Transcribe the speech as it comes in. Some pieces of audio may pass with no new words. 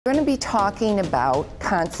We're going to be talking about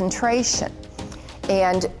concentration,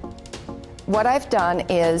 and what I've done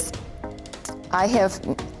is I have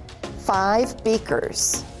 5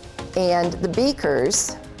 beakers, and the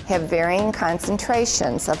beakers have varying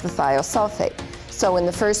concentrations of the thiosulfate. So in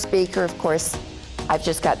the first beaker, of course, I've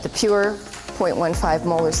just got the pure 0.15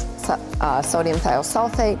 molar sodium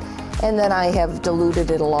thiosulfate, and then I have diluted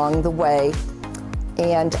it along the way.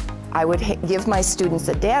 And I would give my students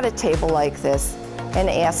a data table like this and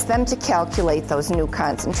ask them to calculate those new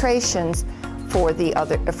concentrations for the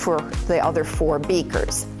other 4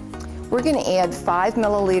 beakers. We're going to add 5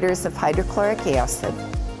 milliliters of hydrochloric acid,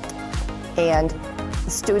 and the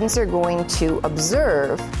students are going to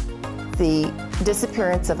observe the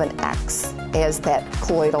disappearance of an X as that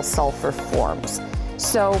colloidal sulfur forms.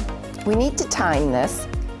 So we need to time this,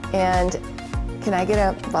 and can I get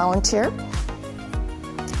a volunteer?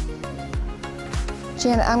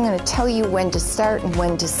 Janet, I'm going to tell you when to start and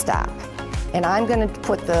when to stop. And I'm going to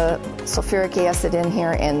put the sulfuric acid in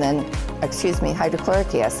here and then,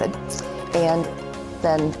 hydrochloric acid, and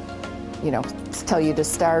then, tell you to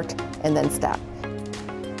start and then stop.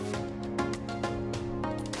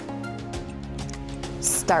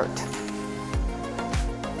 Start.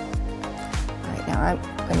 All right, now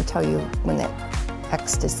I'm going to tell you when that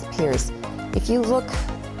X disappears. If you look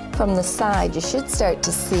from the side, you should start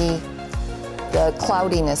to see the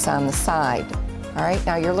cloudiness on the side. All right,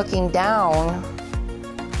 now you're looking down.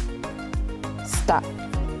 Stop.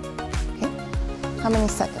 Okay. How many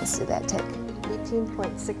seconds did that take?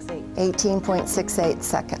 18.68. 18.68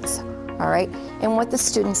 seconds. All right, and what the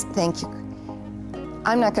students, thank you.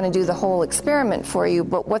 I'm not going to do the whole experiment for you,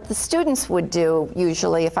 but what the students would do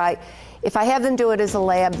usually, if I have them do it as a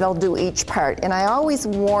lab, they'll do each part. And I always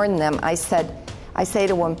warn them, I say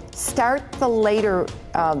to them, start the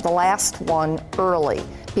last one early,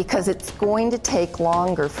 because it's going to take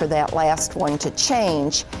longer for that last one to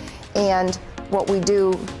change. And what we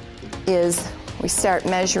do is we start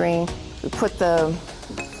measuring, we put the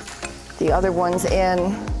other ones in.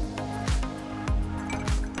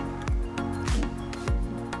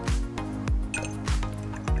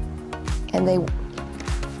 And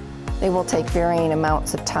they will take varying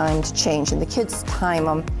amounts of time to change, and the kids time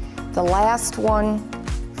them. The last one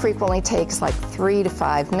frequently takes like 3 to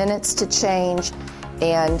 5 minutes to change,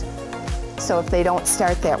 and so if they don't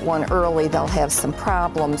start that one early, they'll have some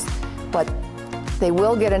problems, but they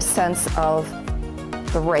will get a sense of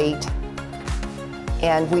the rate,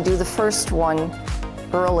 and we do the first one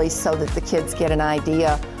early so that the kids get an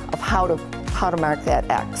idea of how to mark that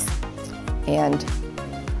X, and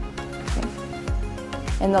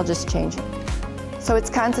they'll just change it. So it's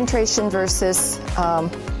concentration versus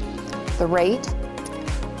the rate,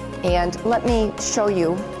 and let me show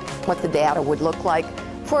you what the data would look like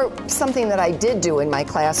for something that I did do in my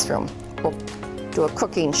classroom. We'll do a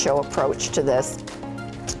cooking show approach to this.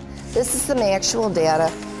 This is some actual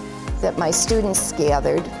data that my students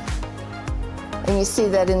gathered, and you see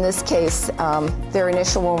that in this case their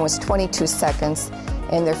initial one was 22 seconds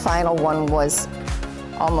and their final one was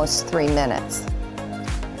almost 3 minutes.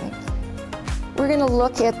 We're going to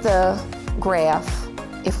look at the graph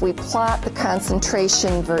if we plot the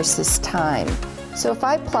concentration versus time. So if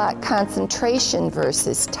I plot concentration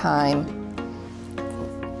versus time,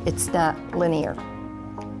 it's not linear.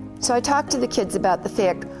 So I talked to the kids about the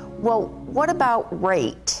fact, well, what about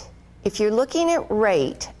rate? If you're looking at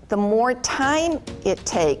rate, the more time it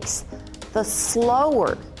takes, the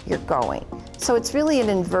slower you're going. So it's really an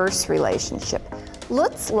inverse relationship.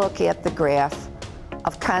 Let's look at the graph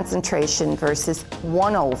of concentration versus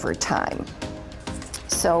 1/over time.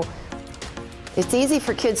 So it's easy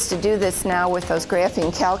for kids to do this now with those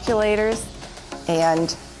graphing calculators,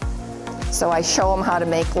 and so I show them how to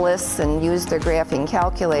make lists and use their graphing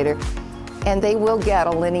calculator, and they will get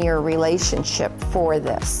a linear relationship for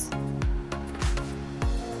this.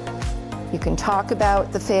 You can talk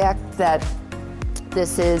about the fact that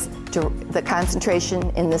this is the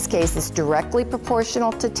concentration in this case is directly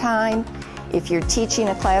proportional to time. If you're teaching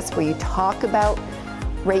a class where you talk about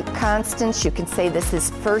rate constants, you can say this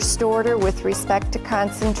is first order with respect to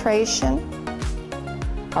concentration.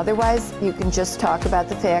 Otherwise, you can just talk about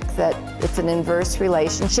the fact that it's an inverse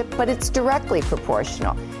relationship, but it's directly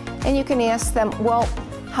proportional. And you can ask them, well,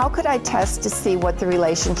 how could I test to see what the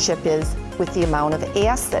relationship is with the amount of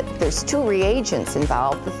acid? There's 2 reagents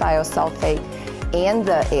involved, the thiosulfate and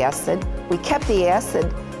the acid. We kept the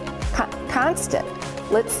acid constant.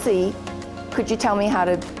 Let's see, could you tell me how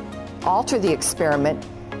to alter the experiment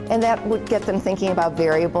And that would get them thinking about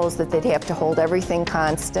variables that they'd have to hold everything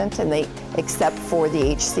constant, and they except for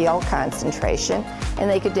the HCl concentration, and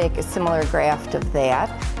they could make a similar graph of that.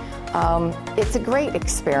 It's a great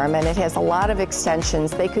experiment. It has a lot of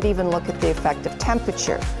extensions. They could even look at the effect of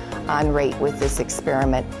temperature on rate with this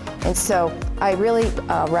experiment. And so I really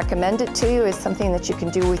recommend it to you as something that you can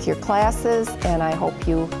do with your classes, and I hope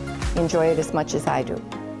you enjoy it as much as I do.